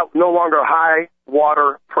will no longer high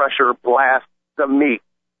water pressure blast the meat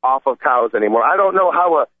off of cows anymore. I don't know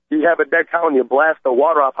how you have a dead cow and you blast the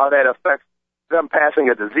water off, how that affects them passing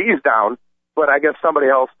a disease down, but I guess somebody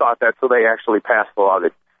else thought that, so they actually passed the law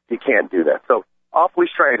that you can't do that. So awfully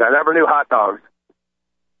strange. I never knew hot dogs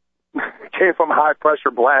came from high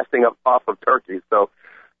pressure blasting off of turkeys. So,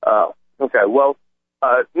 okay. Well,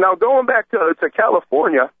 now going back to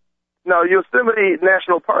California, now Yosemite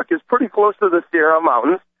National Park is pretty close to the Sierra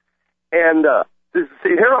Mountains, and the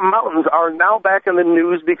Sierra Mountains are now back in the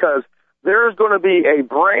news because there's going to be a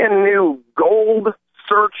brand new gold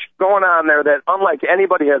search going on there that unlike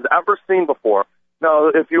anybody has ever seen before. Now,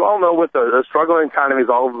 if you all know, with the struggling economies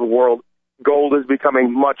all over the world, gold is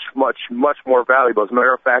becoming much, much, much more valuable. As a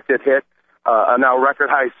matter of fact, it hit a now record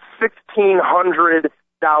high $1,600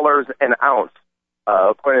 an ounce,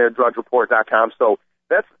 according to DrudgeReport.com. So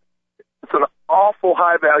it's an awful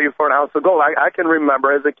high value for an ounce of gold. I can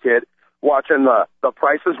remember as a kid watching the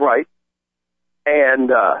Price is Right, and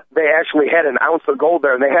they actually had an ounce of gold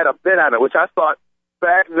there, and they had a bid on it, which I thought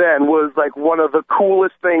back then was like one of the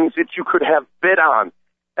coolest things that you could have bid on.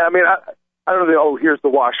 I mean, I don't know, here's the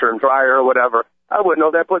washer and dryer or whatever. I wouldn't know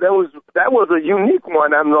that, but that was a unique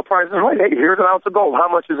one. And the Price is Right. Hey, here's an ounce of gold. How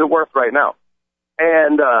much is it worth right now?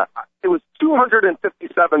 And it was $257.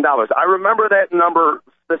 I remember that number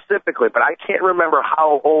specifically, but I can't remember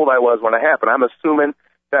how old I was when it happened. I'm assuming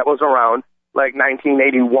that was around like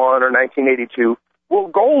 1981 or 1982. Well,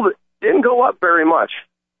 gold didn't go up very much.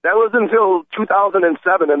 That was until 2007,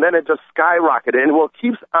 and then it just skyrocketed, and it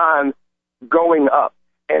keeps on going up.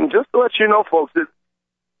 And just to let you know, folks,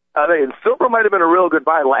 silver might have been a real good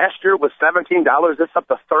buy. Last year it was $17. It's up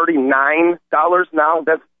to $39 now.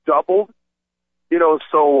 That's doubled. You know,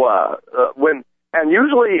 so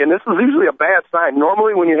this is usually a bad sign.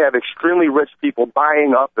 Normally when you have extremely rich people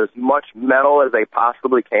buying up as much metal as they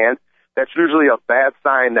possibly can, that's usually a bad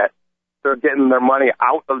sign that they're getting their money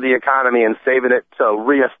out of the economy and saving it to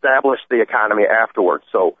reestablish the economy afterwards.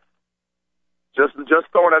 So just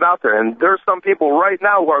throwing it out there. And there's some people right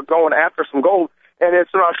now who are going after some gold, and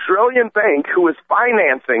it's an Australian bank who is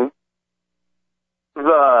financing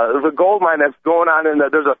the gold mine that's going on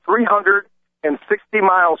there's a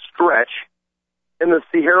 360-mile stretch in the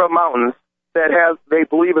Sierra Mountains that they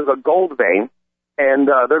believe is a gold vein, and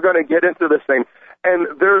they're going to get into this thing.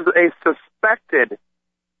 And there's a suspected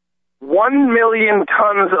 1 million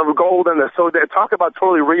tons of gold in this. So they talk about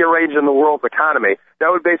totally rearranging the world's economy. That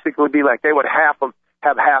would basically be like they would have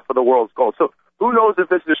half of the world's gold. So who knows if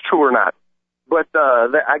this is true or not? But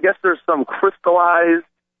I guess there's some crystallized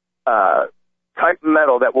type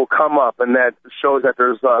metal that will come up, and that shows that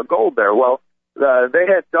there's gold there. Well, they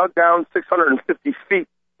had dug down 650 feet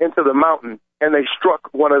into the mountain, and they struck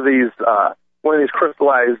one of these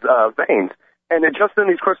crystallized veins. And just in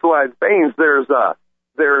these crystallized veins, there's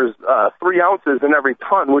 3 ounces in every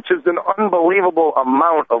ton, which is an unbelievable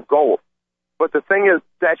amount of gold. But the thing is,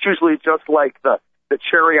 that's usually just like the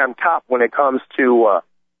cherry on top when it comes to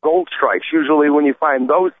gold strikes. Usually when you find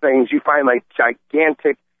those things, you find like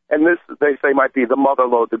gigantic, and this, they say, might be the mother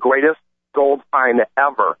lode, the greatest gold find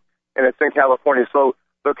ever. And it's in California. So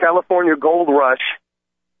the California gold rush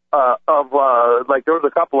there was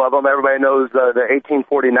a couple of them. Everybody knows the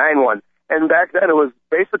 1849 one. And back then it was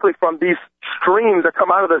basically from these streams that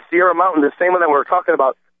come out of the Sierra Mountain, the same one that we were talking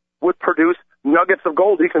about, would produce nuggets of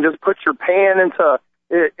gold. You can just put your pan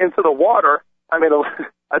into the water. I mean, 10%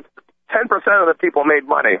 of the people made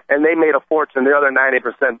money, and they made a fortune. The other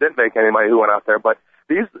 90% didn't make any money who went out there. But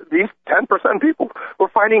these 10% people were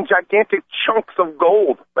finding gigantic chunks of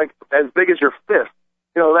gold, like as big as your fist.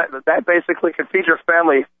 You know, that basically could feed your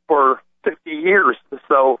family for 50 years.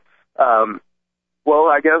 So,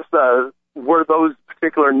 I guess where those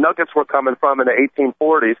particular nuggets were coming from in the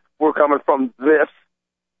 1840s were coming from this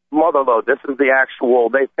mother lode. This is the actual,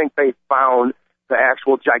 they think they found the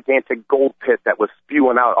actual gigantic gold pit that was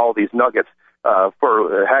spewing out all these nuggets.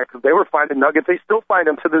 They were finding nuggets. They still find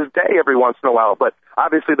them to this day every once in a while. But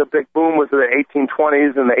obviously the big boom was in the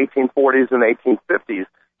 1820s and the 1840s and the 1850s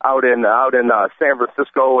out in San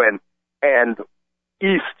Francisco and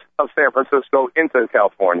east of San Francisco into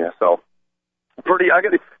California. So you're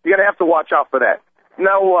gonna have to watch out for that.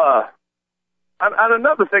 Now, on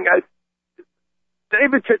another thing,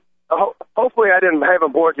 David, hopefully I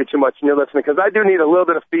haven't bored you too much in your listening, because I do need a little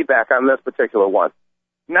bit of feedback on this particular one.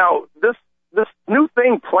 Now, this new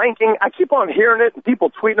thing, planking, I keep on hearing it and people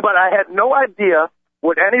tweeting about it. I had no idea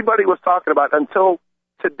what anybody was talking about until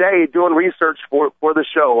today doing research for the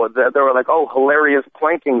show. They were like, oh, hilarious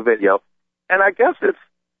planking video. And I guess it's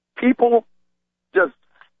people just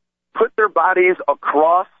put their bodies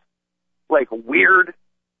across like weird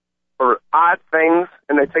or odd things,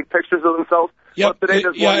 and they take pictures of themselves. Yep.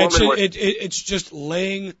 It's just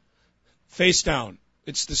laying face down.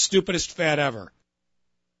 It's the stupidest fad ever.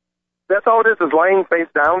 That's all it is laying face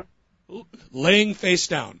down? Laying face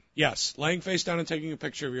down, yes. Laying face down and taking a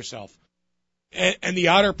picture of yourself. And the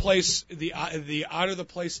odder place, the odder the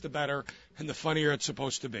place, the better, and the funnier it's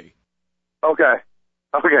supposed to be. Okay,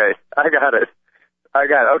 I got it.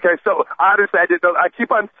 Okay, so honestly, I didn't know. I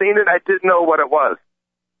keep on seeing it. I didn't know what it was.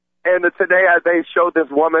 And today they showed this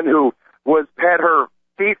woman who had her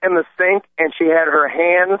feet in the sink, and she had her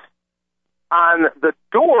hands on the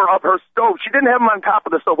door of her stove. She didn't have them on top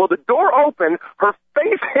of the stove. Well, the door opened, her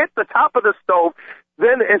face hit the top of the stove,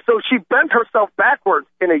 and so she bent herself backwards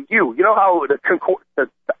in a U. You know how it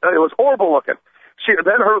was horrible looking.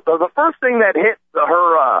 The first thing that hit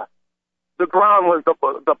the ground was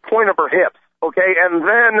the point of her hips, okay, and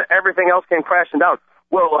then everything else came crashing down.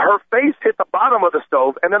 Well, her face hit the bottom of the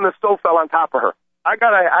stove, and then the stove fell on top of her. I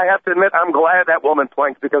have to admit, I'm glad that woman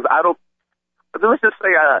planked, because let's just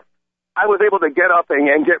say, I was able to get up and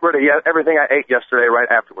get rid of everything I ate yesterday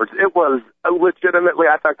right afterwards. It was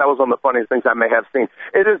legitimately, I thought that was one of the funniest things I may have seen.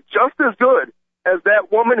 It is just as good as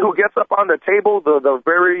that woman who gets up on the table, the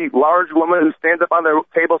very large woman who stands up on the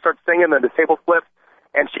table, starts singing, and the table flips,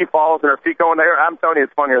 and she falls, and her feet go in the air. I'm telling you,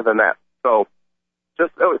 it's funnier than that. So,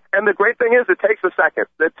 and the great thing is, it takes a second.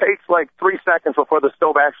 It takes like 3 seconds before the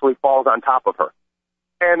stove actually falls on top of her.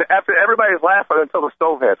 And after everybody's laughing until the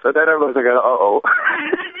stove hits, and then everybody's like, uh-oh.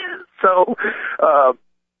 So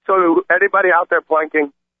anybody out there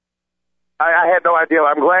planking, I had no idea.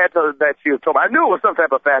 I'm glad that you told me. I knew it was some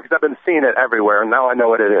type of fad because I've been seeing it everywhere, and now I know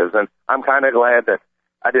what it is. And I'm kind of glad that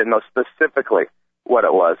I didn't know specifically what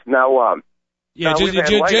it was. Now,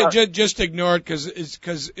 just ignore it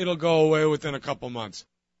because it'll go away within a couple months.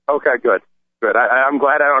 Okay, good. I'm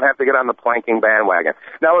glad I don't have to get on the planking bandwagon.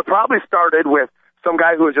 Now, it probably started with some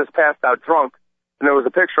guy who was just passed out drunk, and there was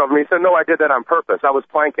a picture of him. He said, no, I did that on purpose. I was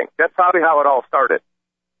planking. That's probably how it all started.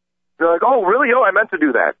 They're like, oh, really? Oh, I meant to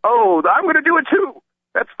do that. Oh, I'm going to do it too.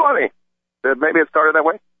 That's funny. Maybe it started that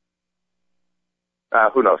way.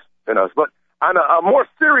 Who knows? But on a more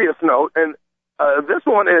serious note, and this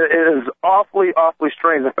one is awfully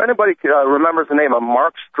strange. If anybody remembers the name of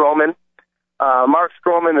Mark Stroman, Mark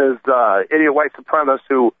Stroman is idiot white supremacist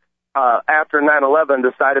who after 9/11,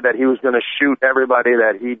 decided that he was going to shoot everybody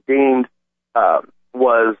that he deemed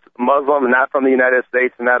was Muslim, not from the United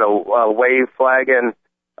States, and not a wave flagging,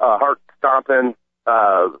 heart stomping,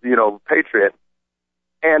 patriot.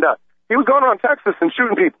 And he was going around Texas and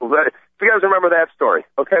shooting people. If you guys remember that story,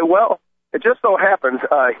 okay? Well, it just so happens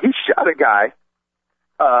he shot a guy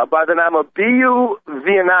by the name of Bigg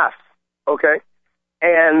Dogg, okay?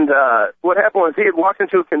 And what happened was he had walked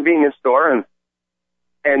into a convenience store, and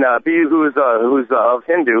Bigg, who's of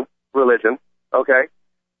Hindu religion, okay,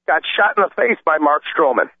 got shot in the face by Mark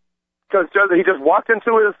Stroman. Because he just walked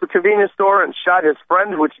into his convenience store and shot his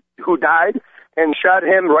friend, who died, and shot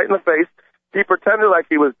him right in the face. He pretended like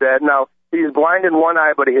he was dead. Now, he's blind in one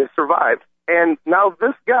eye, but he has survived. And now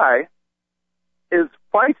this guy is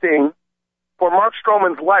fighting for Mark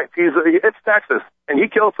Stroman's life. It's Texas, and he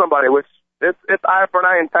killed somebody, which it's eye for an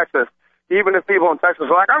eye in Texas. Even if people in Texas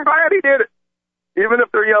are like, I'm glad he did it. Even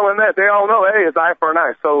if they're yelling that, they all know, hey, it's eye for an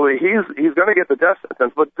eye. So he's going to get the death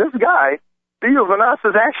sentence. But this guy, Bigg Dogg,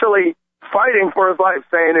 is actually fighting for his life,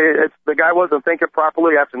 saying the guy wasn't thinking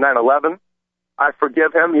properly after 9/11. I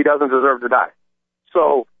forgive him. He doesn't deserve to die.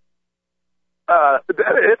 So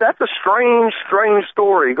that's a strange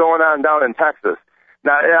story going on down in Texas.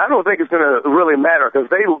 Now, I don't think it's going to really matter because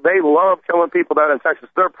they love killing people down in Texas.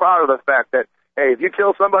 They're proud of the fact that, hey, if you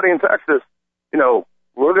kill somebody in Texas,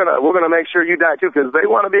 we're gonna make sure you die too, because they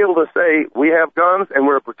want to be able to say we have guns and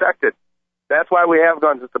we're protected. That's why we have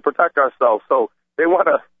guns, is to protect ourselves. So they want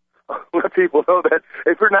to let people know that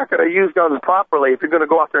if you're not going to use guns properly, if you're going to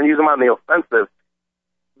go out there and use them on the offensive,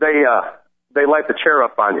 they light the chair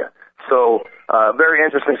up on you. So very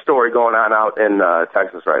interesting story going on out in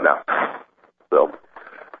Texas right now. So,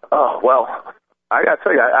 I got to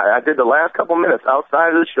tell you, I did the last couple minutes outside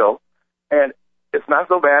of the show, and it's not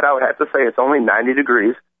so bad. I would have to say it's only 90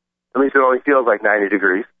 degrees. At least it only feels like 90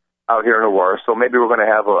 degrees out here in Aurora. So maybe we're going to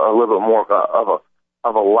have a little bit more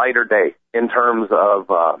of a lighter day in terms of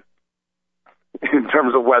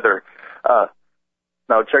weather.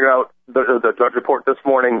 Now check out the Drudge Report this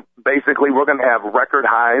morning. Basically, we're going to have record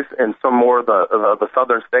highs in some more of the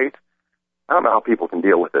southern states. I don't know how people can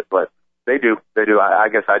deal with it, but they do. I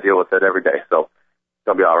guess I deal with it every day, so it's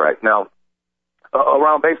going to be all right. Now,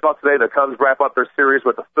 around baseball today, the Cubs wrap up their series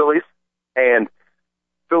with the Phillies, and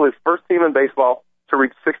Phillies' first team in baseball to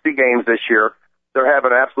reach 60 games this year. They're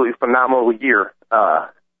having an absolutely phenomenal year.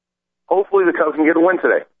 Hopefully the Cubs can get a win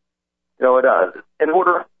today. In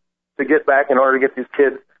order to get back, in order to get these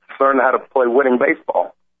kids learning how to play winning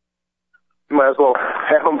baseball, you might as well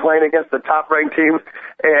have them playing against the top-ranked team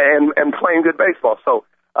and playing good baseball. So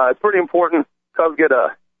it's pretty important. Cubs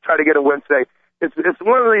try to get a win today. It's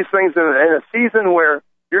one of these things in a season where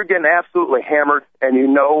you're getting absolutely hammered and you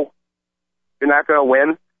know you're not going to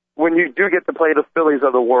win. When you do get to play the Phillies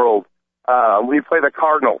of the world, when you play the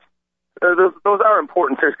Cardinals, those are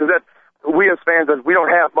important series because we as fans, we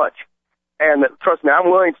don't have much. And trust me, I'm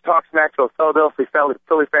willing to talk smack to a Philadelphia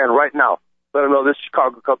Philly fan right now. Let them know this is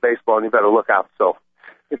Chicago Cub baseball, and you better look out. So,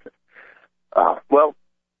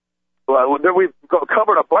 we've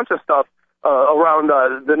covered a bunch of stuff around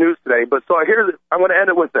the news today. But so I'm going to end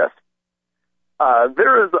it with this.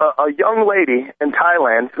 There is a young lady in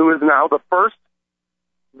Thailand who is now the first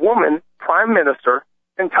woman prime minister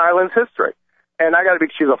in Thailand's history. And I got to be,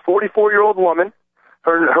 she's a 44-year-old woman.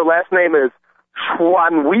 Her last name is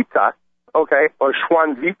Shwanwita, okay, or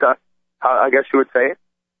Shwanvita, I guess you would say.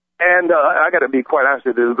 And I got to be quite honest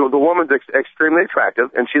with you, the woman's extremely attractive,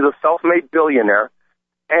 and she's a self-made billionaire.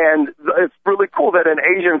 And it's really cool that an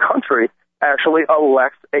Asian country actually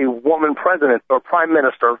elects a woman president or prime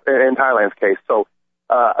minister in Thailand's case. So,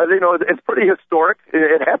 it's pretty historic.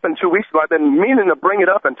 It happened 2 weeks ago. I've been meaning to bring it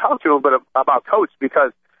up and talk to you a bit about Coach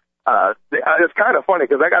because it's kind of funny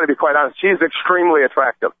because I got to be quite honest. She's extremely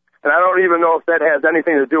attractive. And I don't even know if that has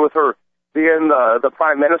anything to do with her being the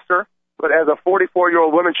prime minister. But as a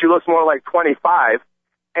 44-year-old woman, she looks more like 25.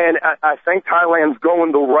 And I think Thailand's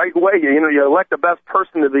going the right way. You elect the best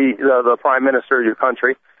person to be the prime minister of your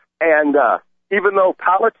country. And even though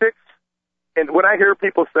politics, and when I hear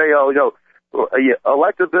people say, you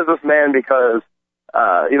elect a businessman because,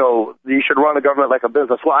 you should run the government like a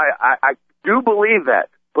business. Well, I do believe that,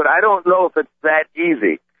 but I don't know if it's that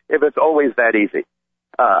easy, if it's always that easy.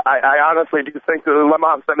 I honestly do think that my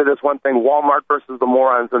mom sent me this one thing, Walmart versus the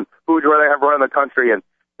morons, and who would you rather have run the country, and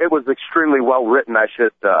it was extremely well written. I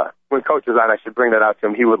should, when Coach is on, I should bring that out to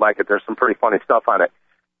him. He would like it. There's some pretty funny stuff on it.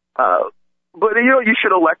 But, you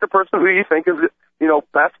should elect a person who you think is,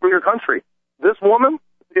 best for your country. This woman,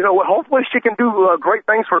 hopefully she can do great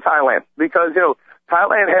things for Thailand because,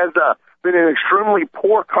 Thailand has been in an extremely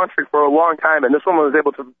poor country for a long time, and this woman was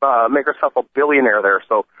able to make herself a billionaire there.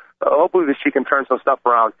 So hopefully that she can turn some stuff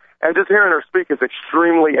around. And just hearing her speak is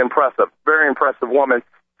extremely impressive, very impressive woman.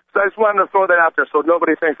 So I just wanted to throw that out there so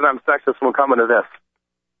nobody thinks that I'm sexist when coming to this.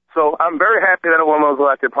 So I'm very happy that a woman was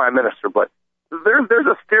elected prime minister, but there's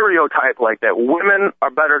a stereotype like that. Women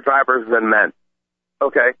are better drivers than men.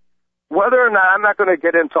 Okay? Whether or not, I'm not going to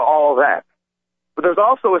get into all that. But there's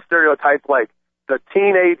also a stereotype like the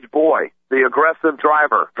teenage boy, the aggressive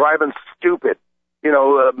driver, driving stupid,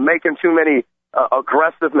 making too many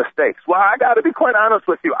aggressive mistakes. Well, I got to be quite honest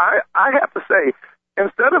with you. I have to say,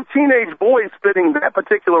 instead of teenage boys fitting that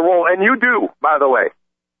particular role, and you do, by the way,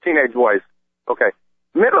 teenage boys, okay,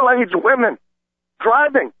 middle-aged women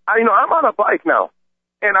driving. I'm on a bike now,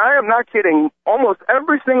 and I am not kidding. Almost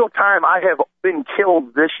every single time I have been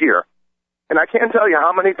killed this year, and I can't tell you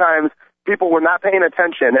how many times people were not paying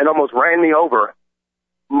attention and almost ran me over.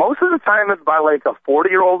 Most of the time it's by like a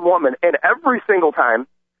 40-year-old woman, and every single time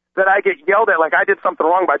that I get yelled at like I did something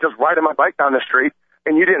wrong by just riding my bike down the street,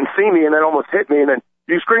 and you didn't see me and then almost hit me, and then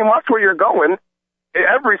you scream, watch where you're going.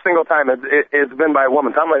 Every single time it's been by a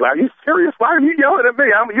woman. So I'm like, are you serious? Why are you yelling at me?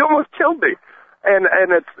 You almost killed me. And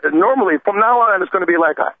it's normally, from now on, it's going to be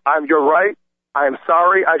like, you're right. I'm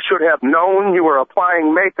sorry. I should have known you were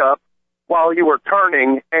applying makeup while you were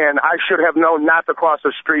turning, and I should have known not to cross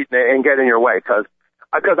the street and get in your way. Because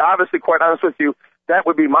obviously, quite honest with you, that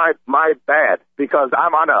would be my bad, because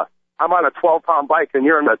I'm on a 12-pound bike and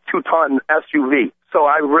you're in a 2-ton SUV. So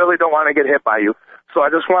I really don't want to get hit by you. So I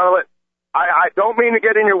just want to I don't mean to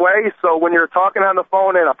get in your way. So when you're talking on the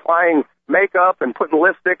phone and applying makeup and putting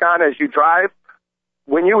lipstick on as you drive,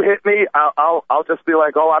 when you hit me, I'll just be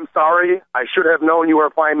like, oh, I'm sorry. I should have known you were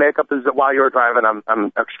applying makeup while you were driving.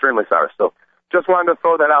 I'm extremely sorry. So just wanted to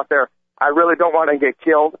throw that out there. I really don't want to get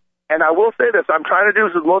killed. And I will say this, I'm trying to do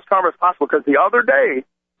this as most karma as possible, because the other day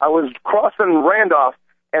I was crossing Randolph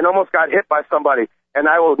and almost got hit by somebody, and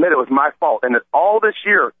I will admit it was my fault. And all this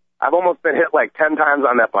year, I've almost been hit like 10 times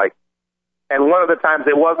on that bike. And one of the times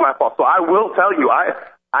it was my fault. So I will tell you,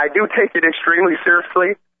 I do take it extremely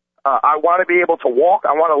seriously. I want to be able to walk.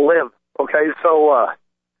 I want to live. Okay, so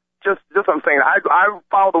just what I'm saying. I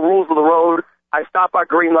follow the rules of the road. I stop at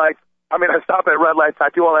green lights. I stop at red lights. I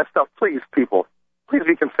do all that stuff. Please, people, please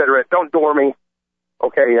be considerate. Don't door me.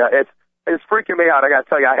 Okay, it's freaking me out. I got to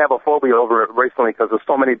tell you, I have a phobia over it recently because of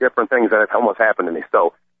so many different things that have almost happened to me.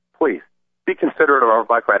 So please be considerate of our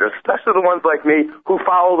bike riders, especially the ones like me who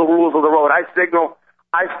follow the rules of the road. I signal.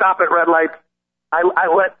 I stop at red lights.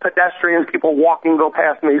 I let pedestrians, people walking, go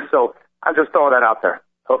past me. So I'm just throwing that out there.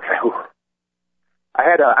 Okay. I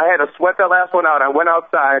had to sweat that last one out. I went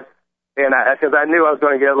outside, and because I knew I was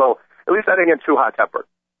going to get a little. At least I didn't get too hot tempered.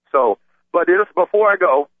 So, but just before I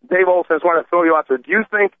go, Dave Olson, I just want to throw you out there. Do you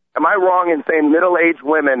think, am I wrong in saying middle-aged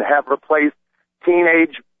women have replaced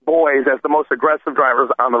teenage boys as the most aggressive drivers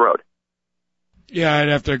on the road? Yeah, I'd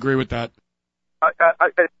have to agree with that.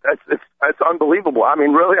 It's unbelievable.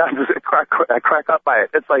 Really, I crack up by it.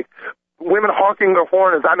 It's like women honking their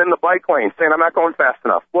horn as I'm in the bike lane, saying I'm not going fast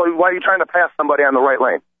enough. Well, why are you trying to pass somebody on the right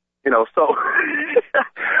lane? So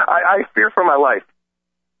I fear for my life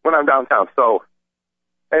when I'm downtown. So,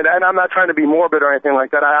 and I'm not trying to be morbid or anything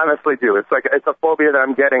like that. I honestly do. It's a phobia that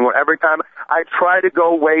I'm getting. Where every time I try to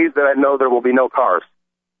go ways that I know there will be no cars,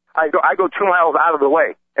 I go 2 miles out of the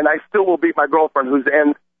way, and I still will beat my girlfriend who's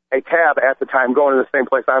in a cab at the time going to the same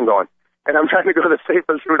place I'm going. And I'm trying to go the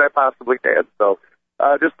safest route I possibly can. So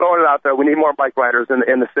just throwing it out there. We need more bike riders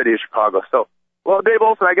in the city of Chicago. So, well, Dave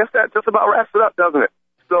Olson, I guess that just about wraps it up, doesn't it?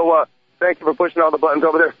 So thank you for pushing all the buttons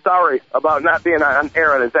over there. Sorry about not being on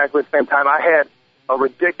air at exactly the same time. I had a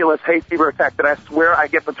ridiculous hay fever attack that I swear I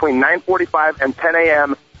get between 9:45 and 10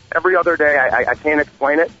 a.m. every other day. I can't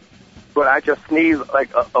explain it, but I just sneeze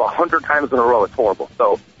like 100 times in a row. It's horrible.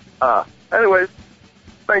 So anyways,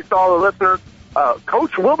 thanks to all the listeners.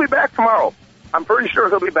 Coach will be back tomorrow. I'm pretty sure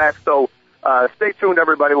he'll be back, so stay tuned,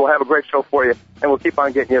 everybody. We'll have a great show for you, and we'll keep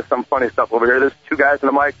on getting you some funny stuff over here. There's 2 guys in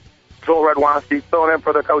the mic, Joel Radwanski filling in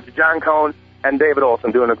for the coach, John Cohn, and David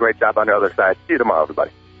Olson doing a great job on the other side. See you tomorrow,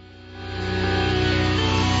 everybody.